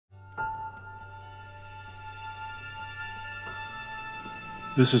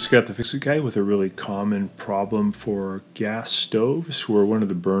This is Scott the Fix-It Guy with a really common problem for gas stoves where one of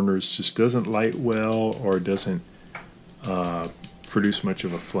the burners just doesn't light well or doesn't produce much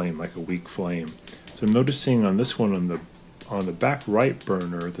of a flame, like a weak flame. So I'm noticing on this one on the back right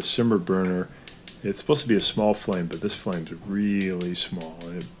burner, the simmer burner, it's supposed to be a small flame, but this flame's really small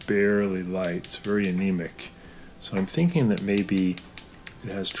and it barely lights, very anemic. So I'm thinking that maybe it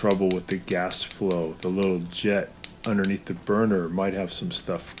has trouble with the gas flow. The little jet underneath the burner might have some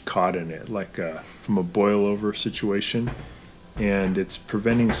stuff caught in it, like from a boil over situation, and it's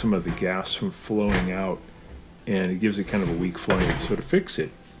preventing some of the gas from flowing out, and it gives it kind of a weak flame. So to fix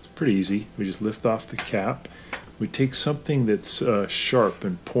it, it's pretty easy. We just lift off the cap. We take something that's sharp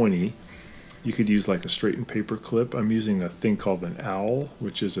and pointy. You could use like a straightened paper clip. I'm using a thing called an awl,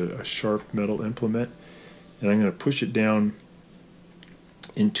 which is a sharp metal implement, and I'm going to push it down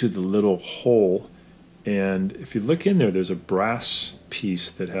into the little hole. And if you look in there, there's a brass piece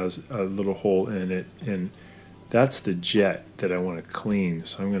that has a little hole in it, and that's the jet that I want to clean.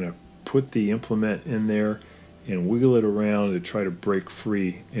 So I'm going to put the implement in there and wiggle it around to try to break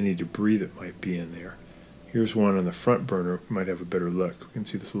free any debris that might be in there. Here's one on the front burner, might have a better look. We can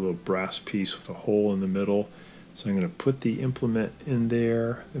see this little brass piece with a hole in the middle. So I'm going to put the implement in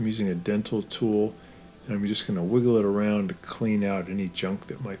there. I'm using a dental tool, and I'm just going to wiggle it around to clean out any junk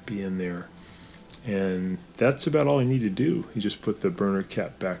that might be in there. And that's about all I need to do. You just put the burner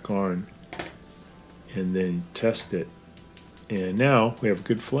cap back on and then test it. And now we have a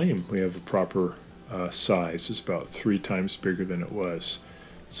good flame. We have a proper size. It's about 3 times bigger than it was.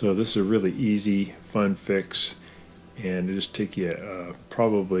 So this is a really easy, fun fix, and it'll just take you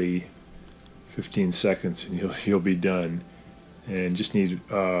probably 15 seconds and you'll be done. And just need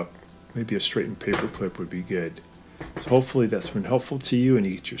maybe a straightened paper clip would be good. So hopefully that's been helpful to you and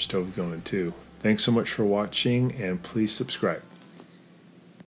you get your stove going too. Thanks so much for watching, and please subscribe.